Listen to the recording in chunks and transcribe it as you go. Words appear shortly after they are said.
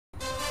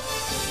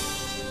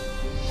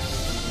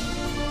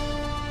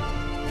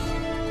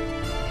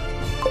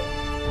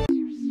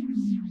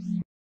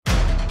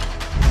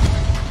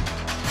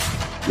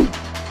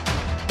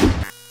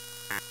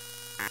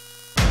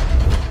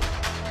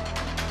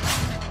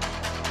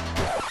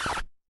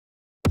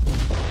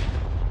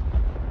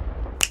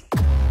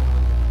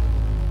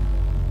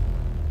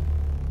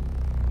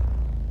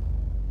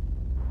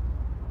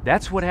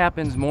That's what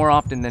happens more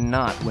often than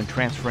not when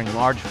transferring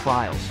large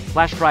files.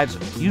 Flash drives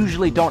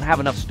usually don't have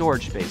enough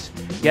storage space,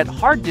 yet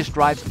hard disk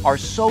drives are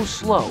so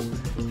slow.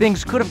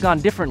 Things could have gone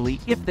differently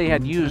if they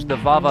had used the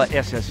VAVA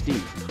SSD.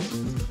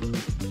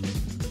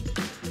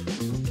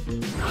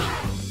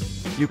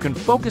 You can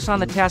focus on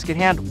the task at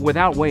hand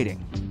without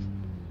waiting.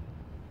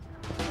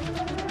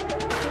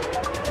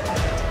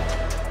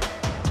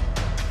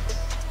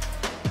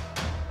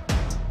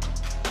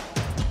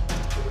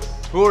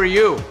 Who are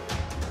you?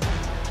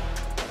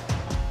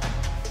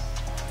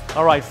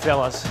 All right,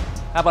 fellas,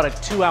 how about a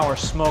 2-hour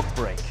smoke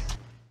break?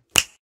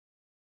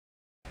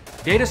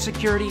 Data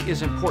security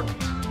is important,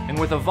 and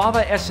with a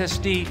VAVA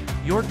SSD,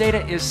 your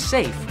data is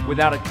safe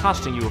without it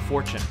costing you a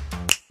fortune.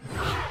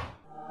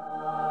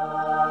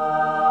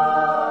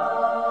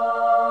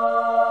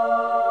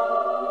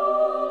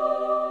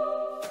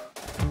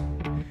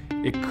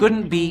 It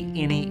couldn't be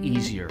any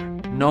easier.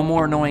 No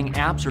more knowing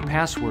apps or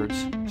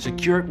passwords.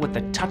 Secure it with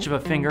the touch of a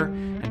finger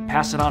and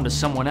pass it on to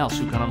someone else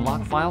who can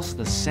unlock files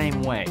the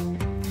same way.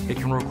 It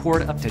can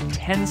record up to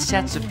 10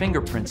 sets of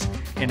fingerprints,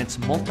 and it's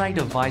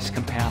multi-device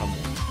compatible.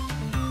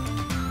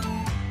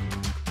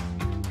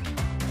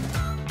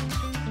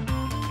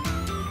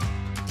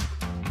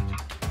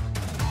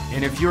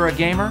 And if you're a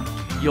gamer,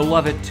 you'll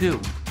love it too.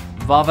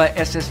 VAVA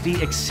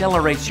SSD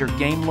accelerates your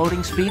game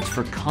loading speeds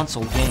for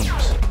console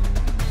games.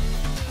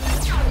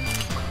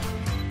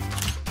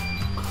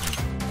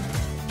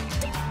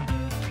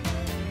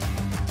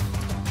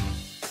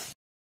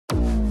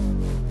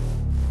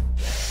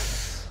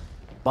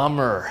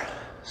 Bummer.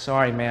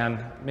 Sorry,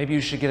 man. Maybe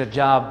you should get a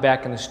job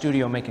back in the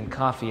studio making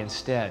coffee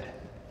instead.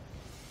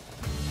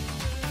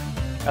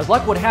 As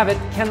luck would have it,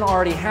 Ken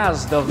already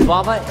has the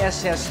VAVA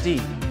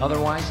SSD.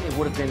 Otherwise, it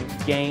would have been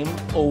game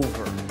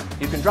over.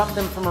 You can drop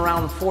them from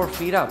around 4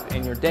 feet up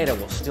and your data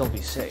will still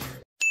be safe.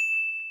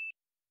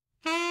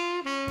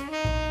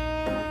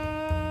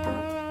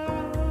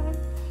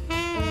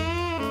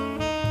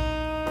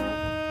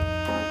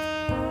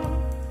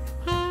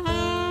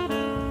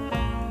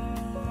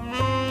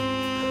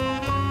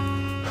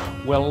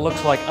 Well, it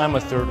looks like I'm a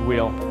third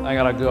wheel. I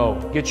gotta go.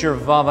 Get your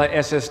VAVA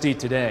SSD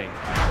today.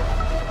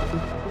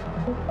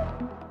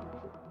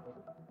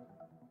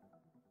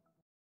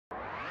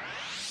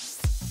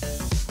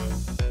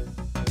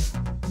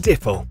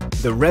 Dipple,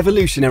 the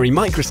revolutionary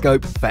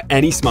microscope for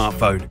any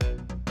smartphone.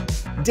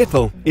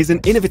 Dipple is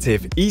an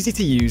innovative,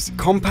 easy-to-use,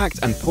 compact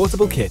and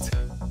portable kit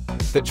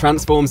that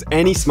transforms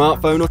any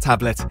smartphone or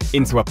tablet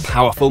into a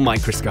powerful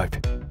microscope.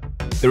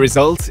 The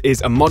result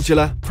is a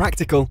modular,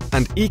 practical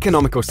and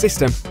economical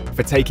system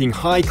for taking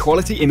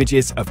high-quality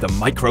images of the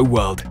micro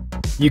world.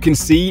 You can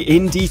see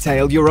in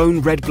detail your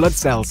own red blood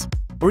cells,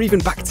 or even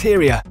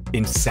bacteria,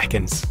 in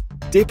seconds.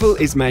 Dipple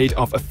is made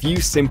of a few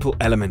simple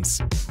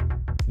elements.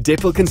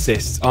 Dipple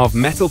consists of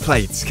metal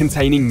plates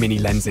containing mini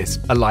lenses,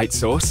 a light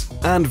source,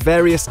 and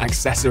various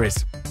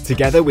accessories.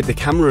 Together with the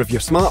camera of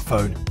your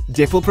smartphone,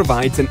 Dipple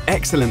provides an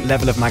excellent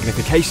level of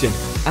magnification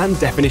and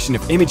definition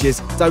of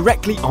images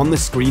directly on the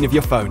screen of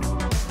your phone.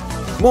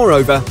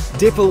 Moreover,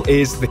 Dipple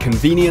is the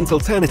convenient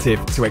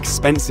alternative to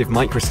expensive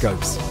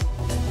microscopes.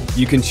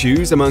 You can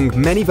choose among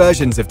many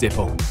versions of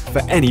Dipple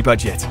for any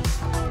budget.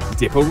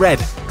 Dipple Red,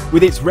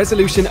 with its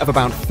resolution of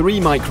about 3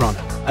 micron,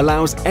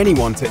 allows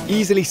anyone to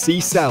easily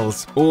see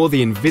cells or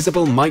the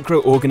invisible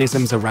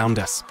microorganisms around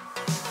us.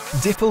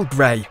 Dipple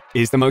Grey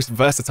is the most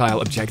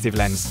versatile objective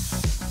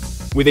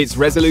lens. With its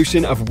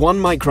resolution of 1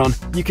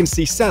 micron, you can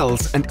see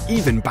cells and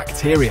even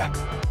bacteria.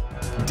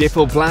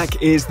 Dipple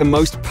Black is the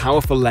most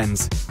powerful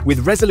lens. With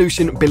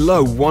resolution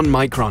below 1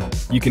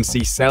 micron, you can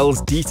see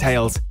cells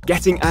details,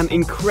 getting an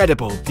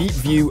incredible deep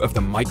view of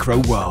the micro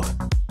world.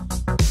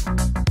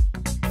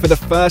 For the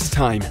first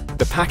time,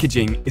 the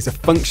packaging is a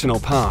functional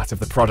part of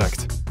the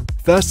product,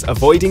 thus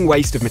avoiding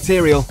waste of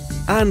material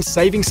and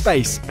saving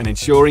space and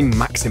ensuring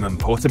maximum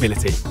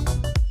portability.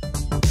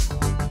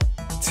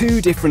 2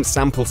 different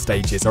sample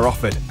stages are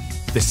offered.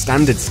 The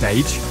standard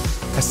stage,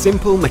 a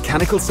simple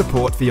mechanical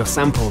support for your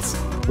samples,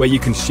 where you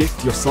can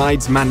shift your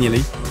slides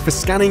manually for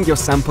scanning your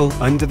sample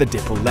under the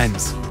Dipple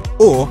lens,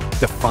 or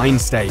the fine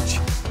stage.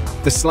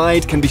 The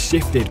slide can be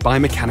shifted by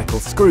mechanical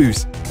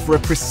screws for a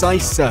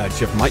precise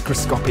search of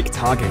microscopic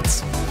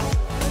targets.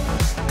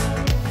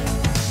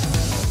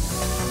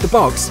 The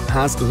box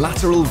has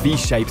lateral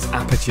V-shaped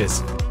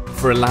apertures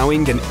for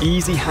allowing an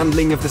easy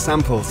handling of the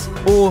samples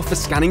or for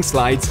scanning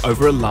slides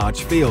over a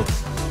large field.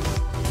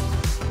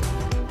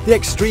 The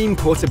extreme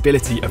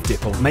portability of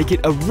Dipple make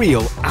it a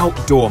real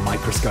outdoor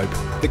microscope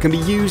that can be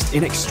used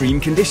in extreme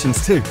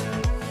conditions too.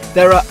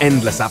 There are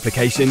endless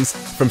applications,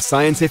 from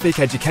scientific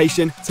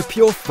education to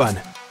pure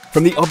fun,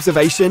 from the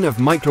observation of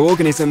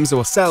microorganisms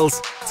or cells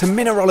to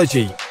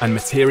mineralogy and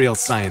material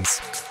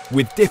science.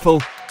 With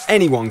Dipple,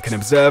 anyone can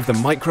observe the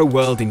micro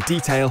world in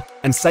detail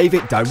and save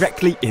it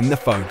directly in the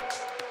phone.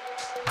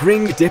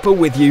 Bring Dipple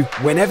with you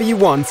whenever you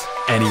want,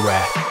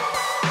 anywhere.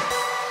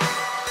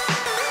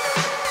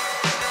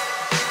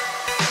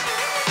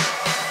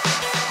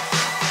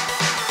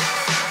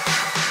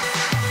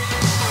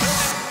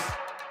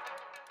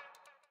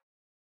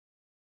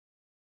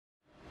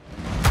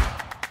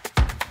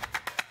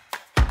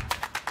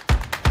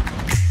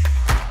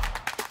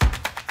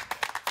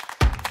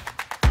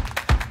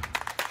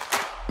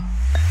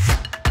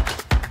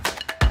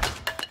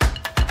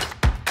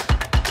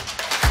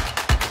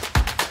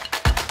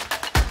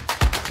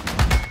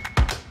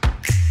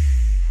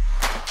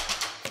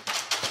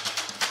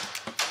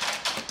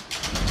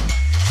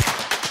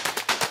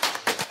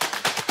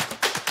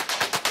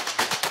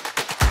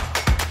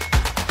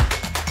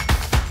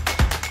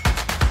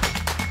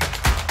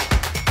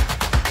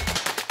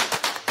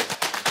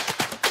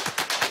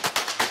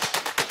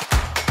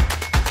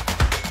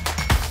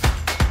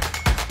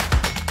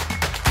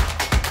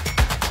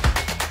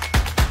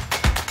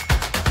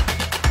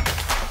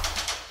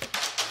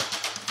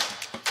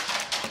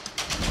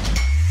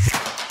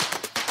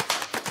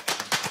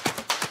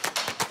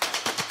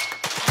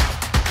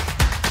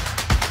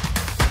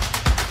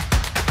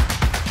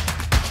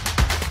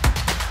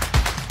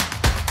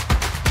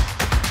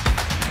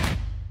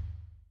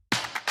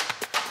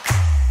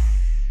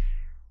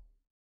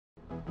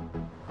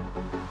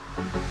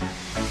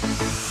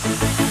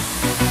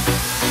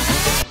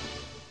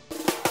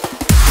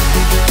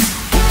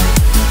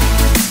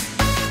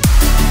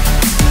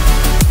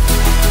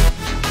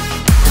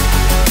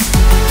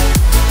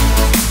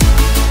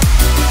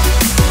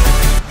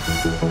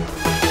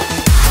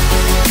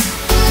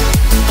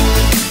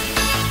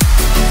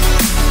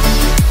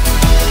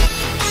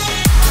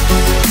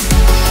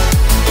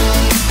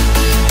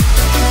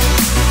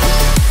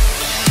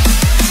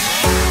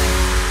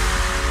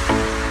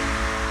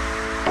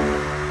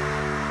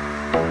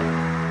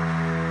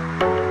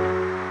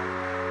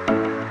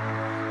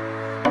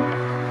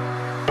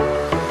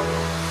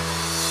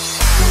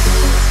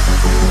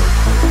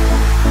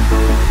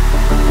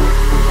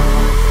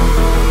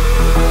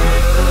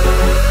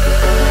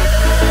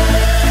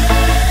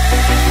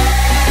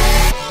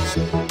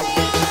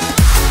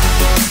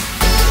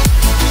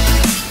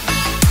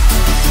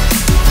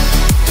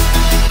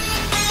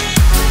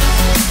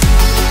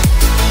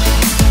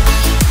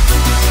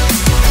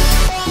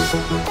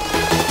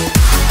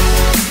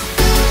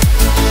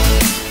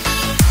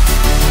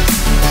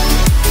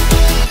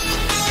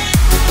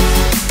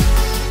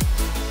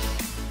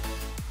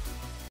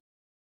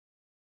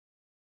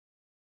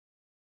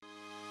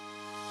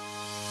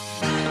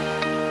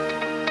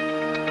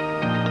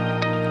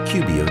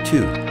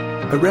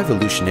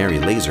 revolutionary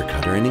laser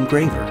cutter and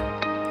engraver.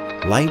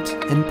 Light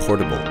and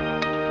portable,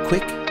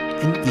 quick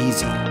and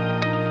easy.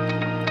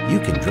 You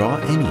can draw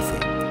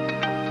anything.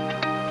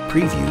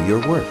 Preview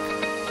your work.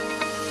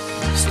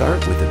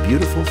 Start with a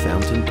beautiful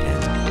fountain pen.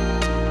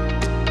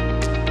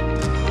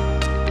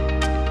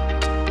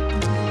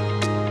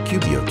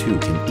 Cubio 2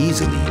 can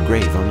easily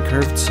engrave on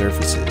curved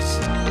surfaces.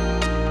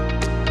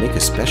 Make a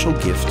special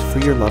gift for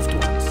your loved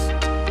ones.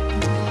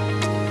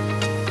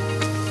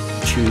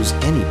 Choose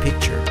any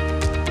picture,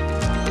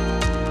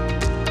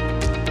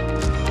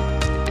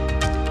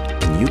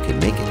 and you can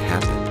make it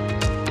happen.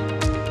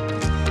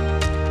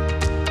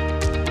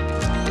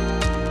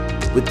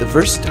 With the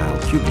versatile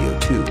Cubio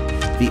 2,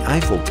 the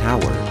Eiffel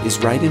Tower is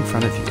right in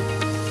front of you.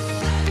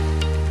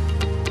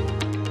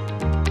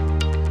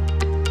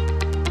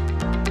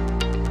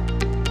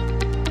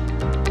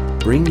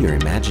 Bring your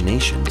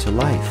imagination to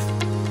life.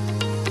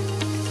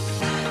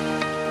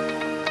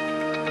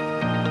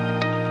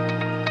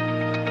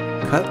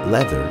 Cut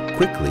leather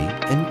quickly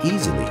and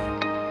easily.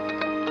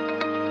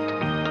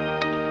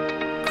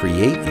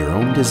 Create your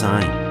own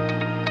design.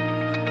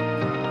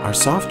 Our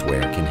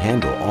software can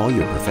handle all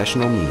your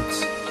professional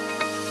needs.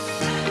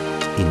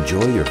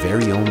 Enjoy your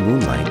very own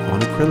moonlight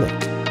on acrylic.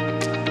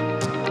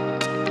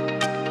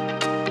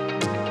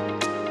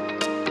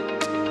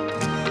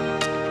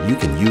 You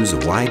can use a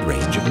wide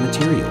range of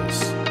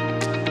materials.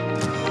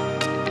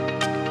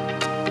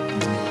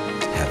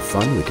 Have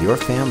fun with your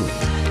family.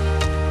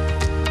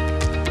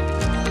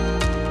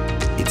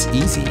 It's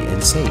easy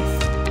and safe.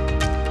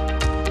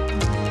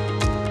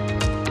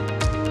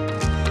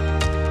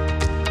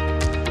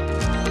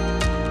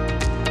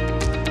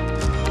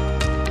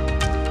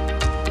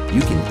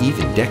 You can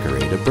even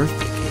decorate a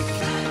birthday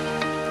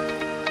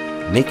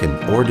cake. Make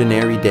an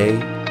ordinary day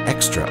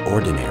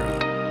extraordinary.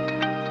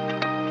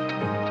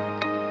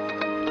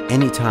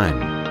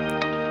 Anytime,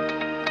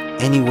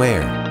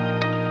 anywhere,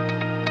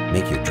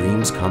 make your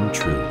dreams come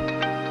true.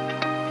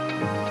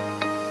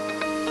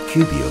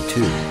 Cubio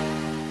 2.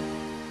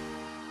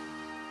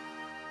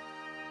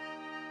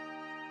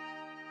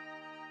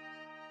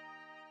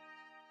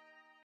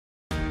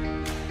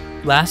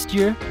 Last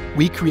year,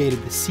 we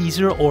created the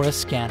Caesar Aura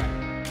Scanner,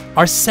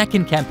 our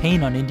second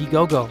campaign on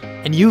Indiegogo,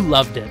 and you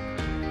loved it.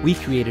 We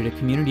created a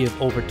community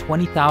of over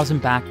 20,000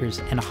 backers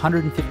and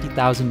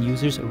 150,000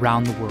 users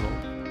around the world.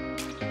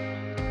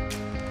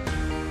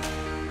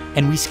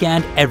 And we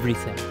scanned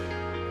everything.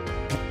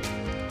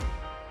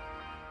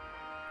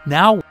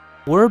 Now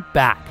we're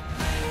back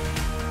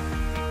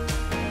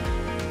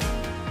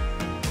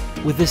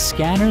with a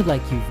scanner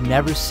like you've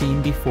never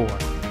seen before.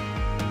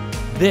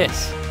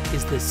 This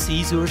is the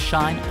Caesar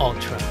Shine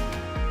Ultra.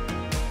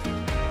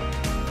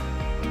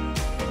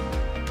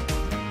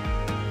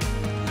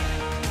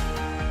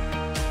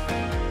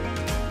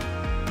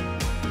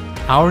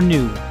 Our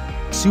new,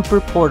 super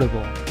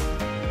portable,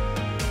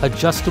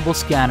 adjustable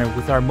scanner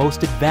with our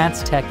most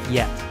advanced tech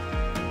yet.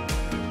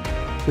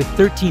 With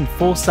 13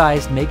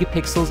 full-sized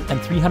megapixels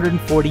and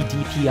 340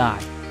 dpi,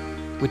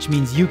 which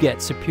means you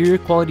get superior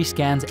quality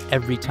scans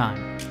every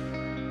time.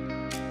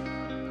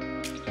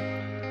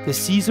 The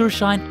Caesar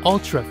Shine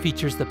Ultra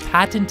features the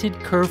patented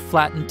curve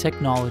flattened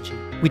technology,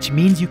 which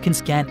means you can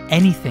scan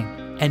anything,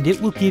 and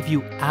it will give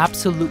you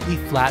absolutely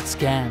flat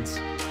scans,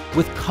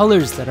 with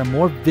colors that are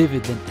more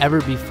vivid than ever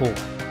before.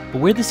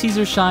 But where the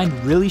Caesar Shine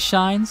really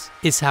shines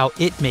is how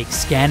it makes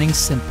scanning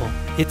simple.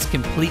 It's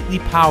completely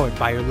powered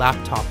by your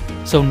laptop,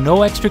 so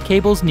no extra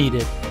cables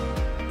needed.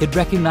 It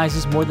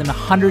recognizes more than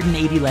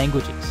 180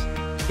 languages.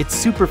 It's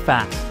super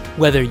fast,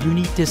 whether you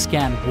need to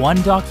scan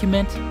one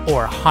document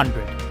or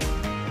 100.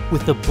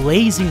 With the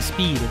blazing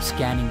speed of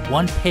scanning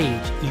one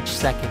page each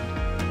second.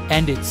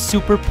 And it's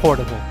super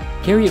portable.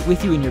 Carry it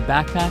with you in your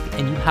backpack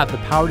and you have the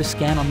power to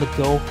scan on the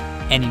go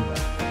anywhere.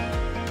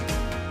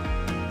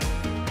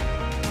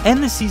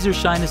 And the Caesar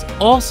Shine is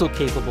also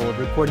capable of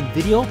recording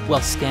video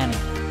while scanning,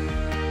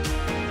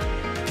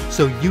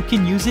 so you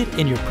can use it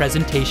in your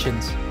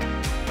presentations.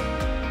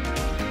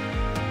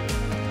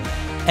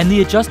 And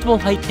the adjustable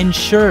height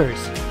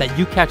ensures that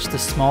you catch the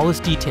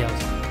smallest details.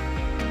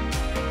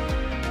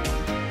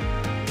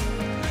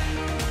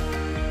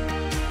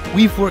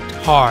 We've worked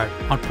hard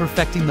on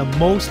perfecting the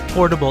most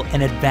portable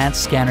and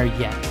advanced scanner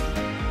yet.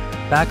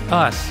 Back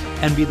us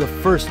and be the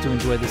first to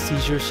enjoy the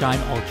Caesar Shine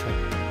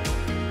Ultra.